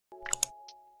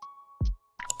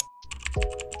Hi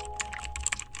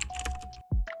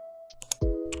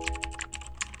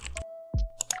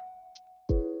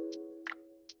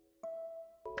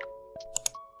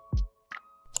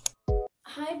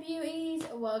beauties,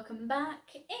 welcome back.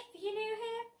 If you're new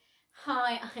here,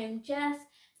 hi, I'm Jess.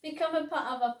 Become a part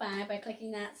of our family by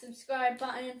clicking that subscribe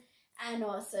button and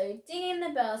also dinging the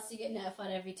bell so you get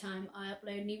notified every time I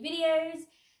upload new videos.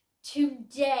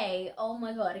 Today, oh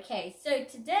my god, okay, so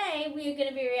today we are going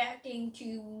to be reacting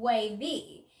to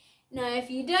WayV. Now, if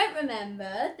you don't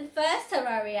remember, the first time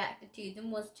I reacted to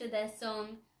them was to their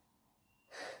song,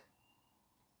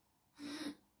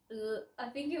 I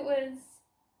think it was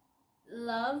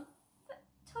Love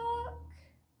Talk,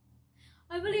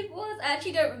 I believe it was. I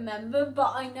actually don't remember,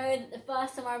 but I know that the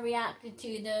first time I reacted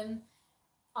to them,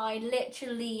 I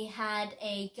literally had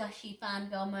a gushy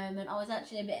fangirl moment. I was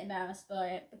actually a bit embarrassed by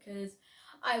it because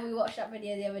I rewatched that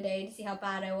video the other day to see how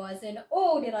bad I was, and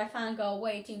oh, did I fangirl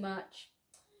way too much.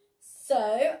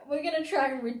 So we're gonna try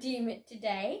and redeem it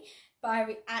today by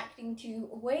reacting to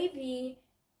WayV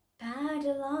Bad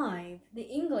Alive, the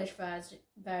English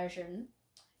version.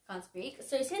 Can't speak.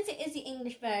 So since it is the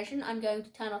English version, I'm going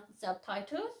to turn off the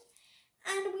subtitles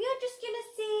and we are just gonna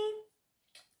see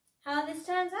how this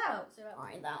turns out. So I'll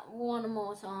write that one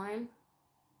more time.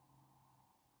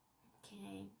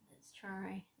 Okay, let's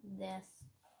try this.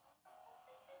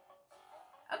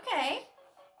 Okay.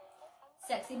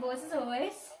 Sexy voice as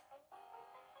always.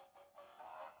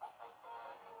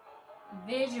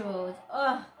 Visuals.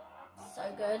 Oh, so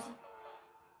good.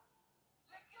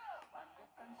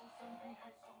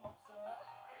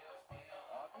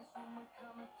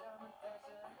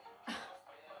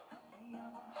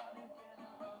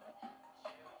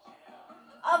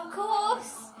 Of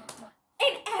course,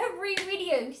 in every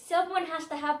video, someone has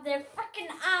to have their freaking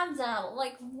abs out.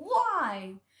 Like, why?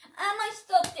 And I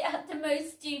stopped it at the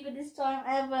most stupidest time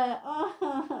ever.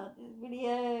 Oh, this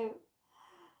video.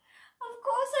 Of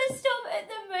course I stop at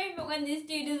the moment when this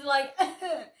dude is like,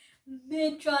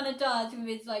 mid trying to dance with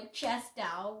his like chest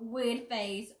out, weird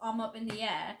face, arm up in the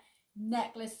air,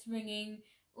 necklace swinging.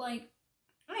 Like,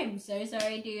 I'm so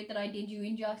sorry, dude, that I did you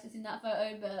injustice in that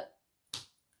photo, but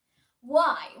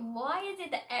why? Why is it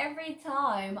that every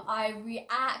time I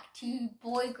react to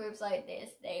boy groups like this,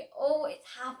 they always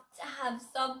have to have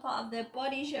some part of their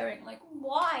body showing? Like,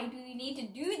 why do we need to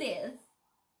do this?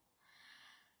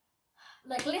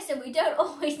 Like, listen, we don't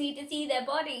always need to see their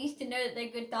bodies to know that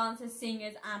they're good dancers,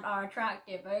 singers, and are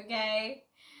attractive, okay?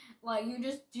 Like, you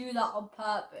just do that on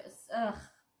purpose. Ugh.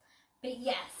 But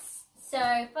yes, so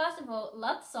first of all,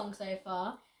 love the song so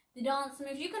far. The dance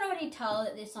moves, you can already tell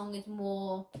that this song is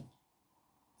more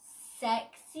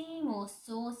sexy, more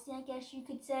saucy, I guess you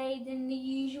could say, than the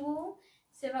usual.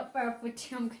 So without further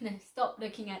ado, I'm gonna stop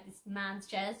looking at this man's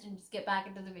chest and just get back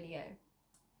into the video.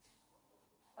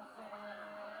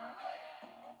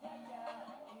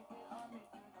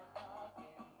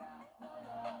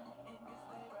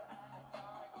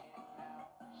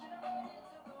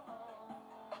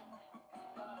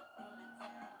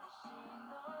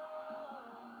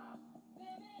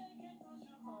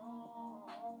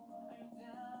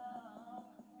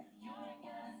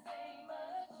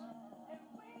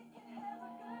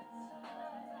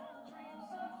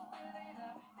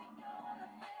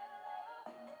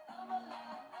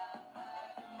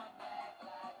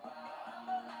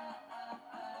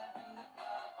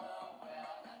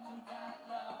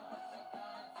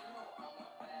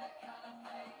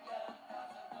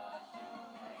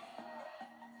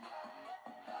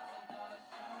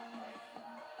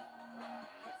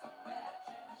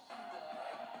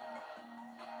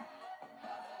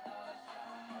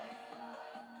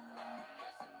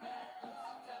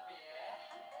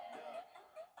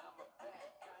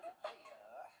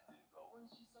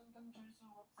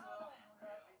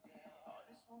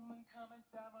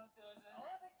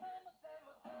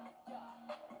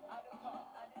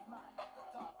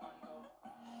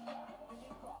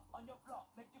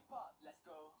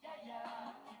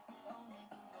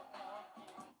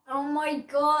 Oh my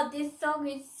god, this song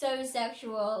is so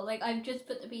sexual. Like, I've just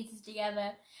put the pieces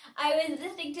together. I was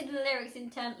listening to the lyrics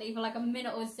intently for like a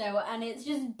minute or so, and it's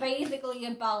just basically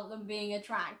about them being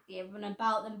attractive and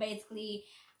about them basically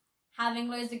having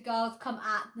loads of girls come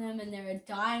at them, and they're a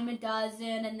dime a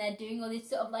dozen, and they're doing all this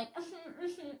sort of like,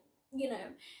 you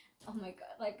know, oh my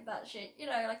god, like that shit, you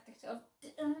know, like the sort of,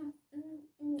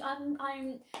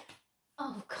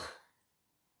 oh god.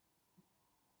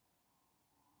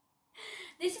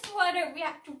 This is why I don't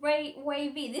react to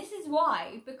WayV. This is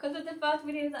why, because of the first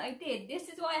videos that I did. This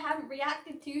is why I haven't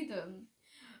reacted to them.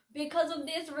 Because of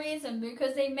this reason,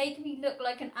 because they make me look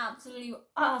like an absolute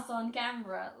ass on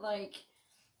camera. Like,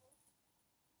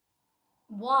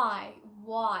 Why?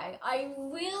 Why? I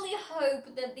really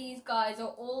hope that these guys are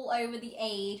all over the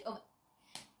age of,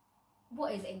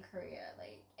 what is it in Korea?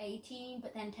 Like 18,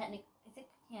 but then technically, is it?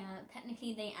 Yeah,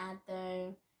 technically they add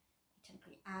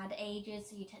ages,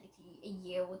 so you're technically a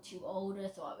year or two older,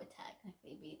 so I would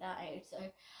technically be that age. So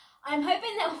I'm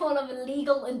hoping they're all of a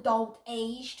legal adult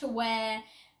age to where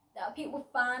people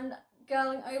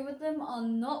fangirling over them are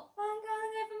not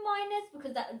fangirling over minors,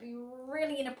 because that would be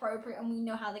really inappropriate, and we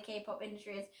know how the K-pop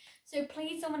industry is. So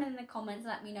please, someone in the comments,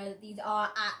 let me know that these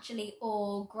are actually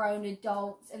all grown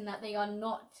adults and that they are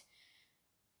not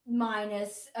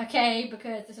minors, okay?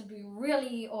 Because this would be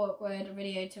really awkward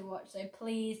video to watch, so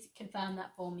please confirm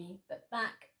that for me. But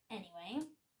back anyway.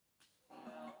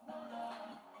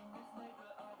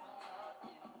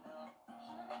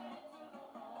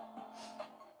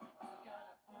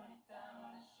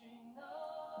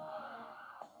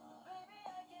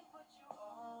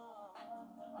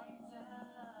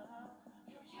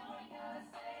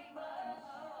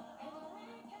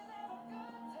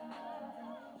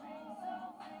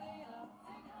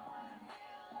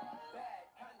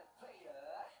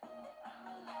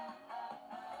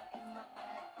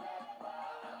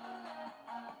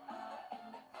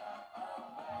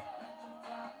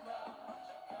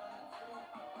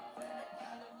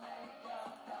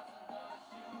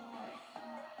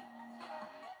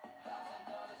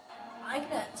 I like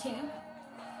that too.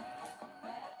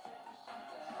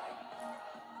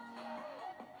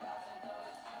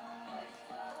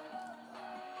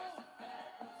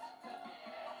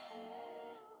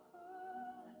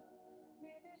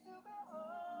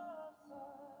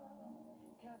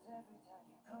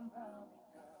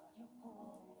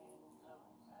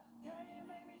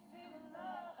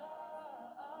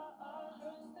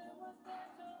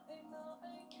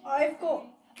 I've got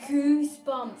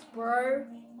goosebumps, bro.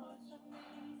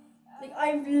 Like,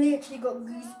 I've literally got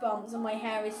goosebumps and my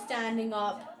hair is standing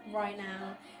up right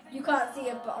now. You can't see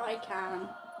it, but I can.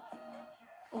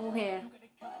 All here.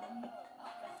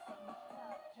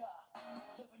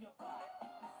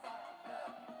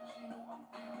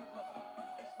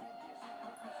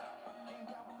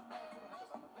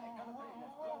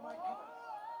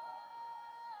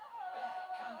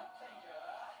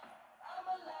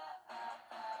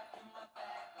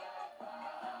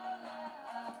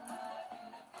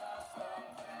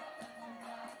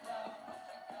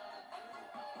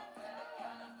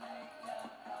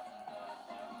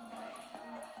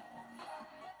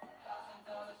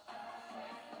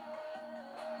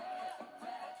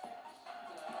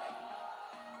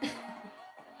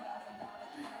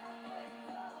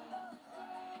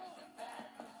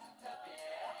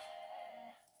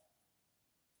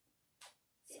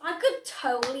 I could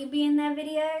totally be in their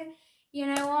video. You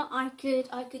know what? I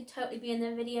could totally be in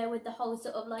their video with the whole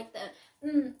sort of like the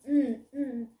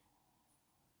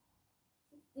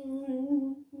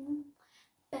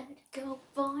bad girl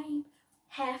vibe,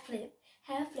 hair flip.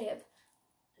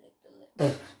 Lick the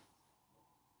lip.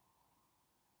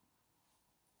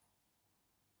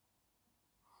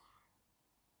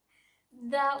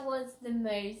 That was the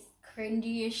most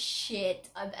cringiest shit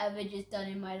I've ever just done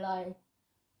in my life.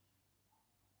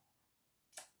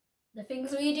 The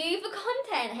things we do for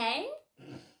content, hey?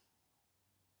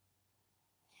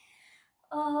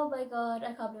 Oh my god,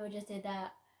 I can't believe I just did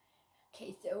that.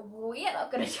 Okay, so we're not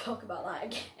gonna talk about that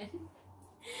again.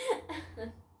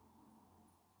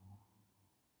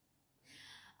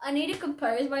 I need to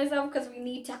compose myself because we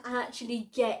need to actually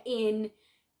get in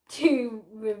to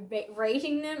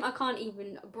rating them. I can't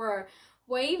even, bro.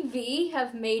 WayV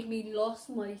have made me lost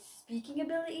my speaking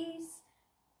abilities.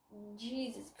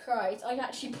 Jesus Christ, I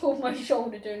actually pulled my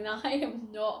shoulder doing that. I am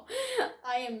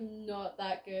not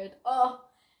that good. Oh,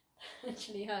 that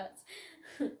actually hurts.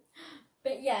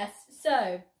 But yes,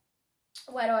 so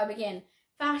where do I begin?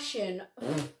 Fashion.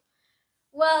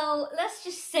 Well, let's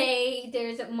just say there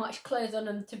isn't much clothes on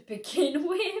them to begin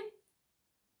with.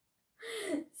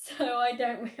 So I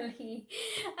don't really,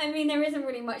 I mean, there isn't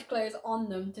really much clothes on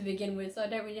them to begin with, so I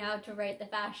don't really know how to rate the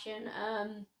fashion.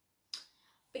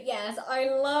 But yes, I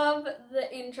love the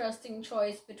interesting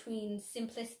choice between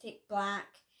simplistic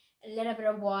black, a little bit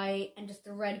of white, and just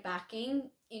the red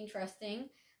backing. Interesting.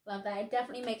 Love that. It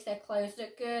definitely makes their clothes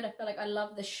look good. I feel like I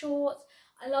love the shorts.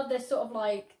 I love this sort of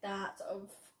like that sort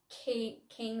of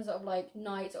king sort of like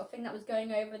knight sort of thing that was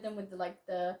going over them with the like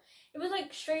the, it was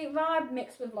like street vibe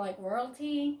mixed with like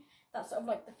royalty. That's sort of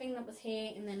like the thing that was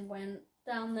here and then went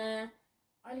down there.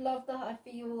 I love that. I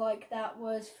feel like that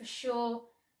was for sure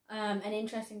an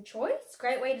interesting choice.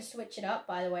 Great way to switch it up,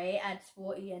 by the way. Add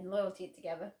sporty and loyalty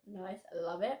together. Nice. I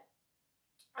love it.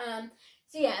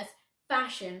 So yes,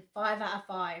 fashion, 5 out of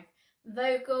 5.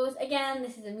 vocals. Again,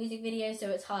 this is a music video, so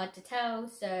it's hard to tell,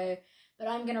 but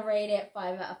I'm gonna rate it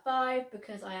 5 out of 5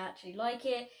 because I actually like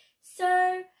it.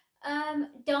 So,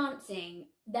 dancing.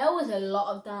 There was a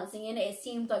lot of dancing in it. It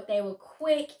seemed like they were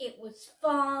quick, it was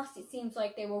fast, it seems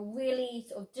like they were really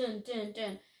sort of dun dun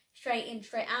dun, straight in,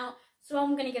 straight out. So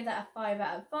I'm gonna give that a 5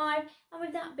 out of 5. And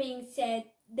with that being said,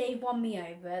 they won me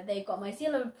over. They've got my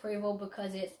seal of approval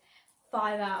because it's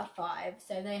 5 out of 5.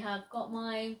 So they have got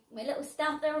my little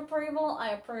stamp of approval.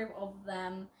 I approve of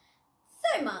them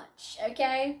so much,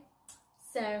 okay?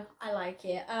 So I like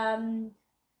it.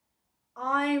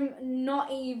 I'm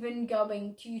not even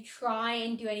going to try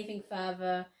and do anything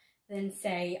further than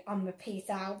say I'm a peace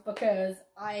out, because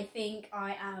I think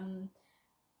I am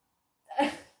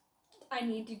I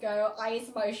need to go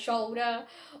ice my shoulder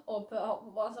or put up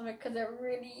or something because it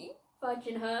really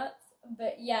fucking hurts.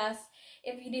 But yes,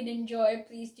 if you did enjoy,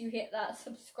 please do hit that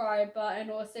subscribe button.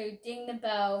 Also ding the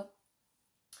bell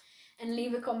and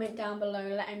leave a comment down below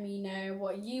letting me know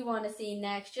what you want to see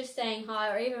next, just saying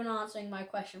hi or even answering my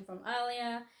question from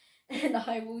earlier. And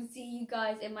I will see you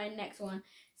guys in my next one.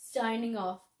 Signing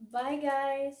off. Bye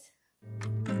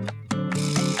guys.